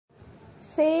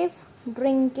safe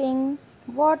drinking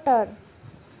water.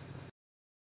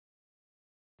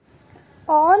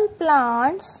 All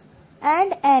plants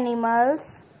and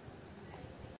animals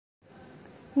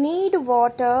need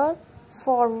water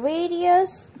for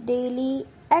various daily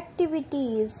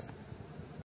activities.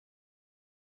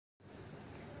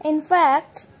 In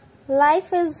fact,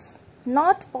 life is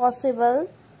not possible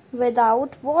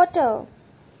without water.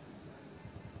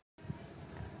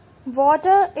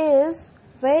 Water is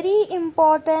very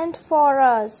important for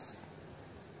us.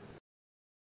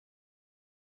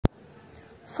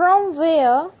 From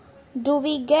where do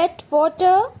we get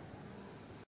water?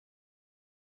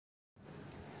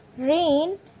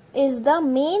 Rain is the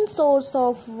main source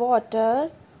of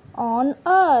water on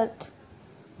earth.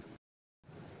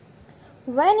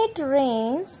 When it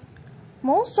rains,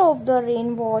 most of the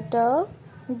rainwater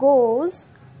goes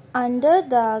under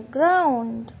the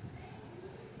ground.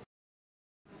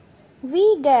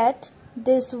 We get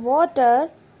this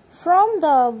water from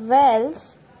the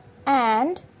wells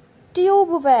and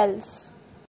tube wells.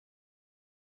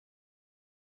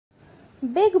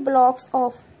 Big blocks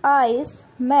of ice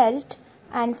melt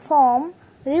and form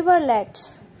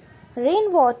rivulets.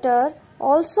 Rainwater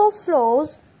also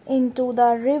flows into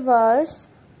the rivers,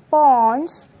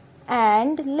 ponds,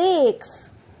 and lakes.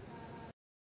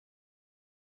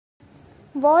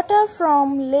 Water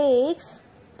from lakes,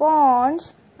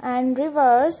 ponds, and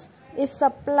rivers is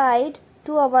supplied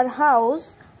to our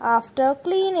house after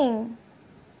cleaning.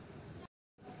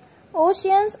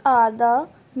 Oceans are the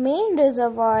main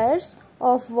reservoirs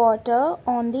of water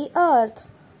on the earth.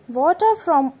 Water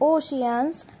from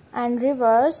oceans and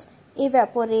rivers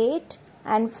evaporate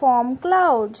and form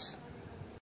clouds.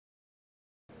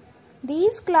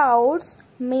 These clouds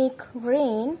make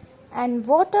rain and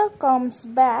water comes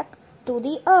back to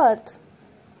the earth.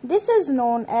 This is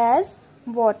known as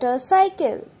water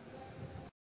cycle.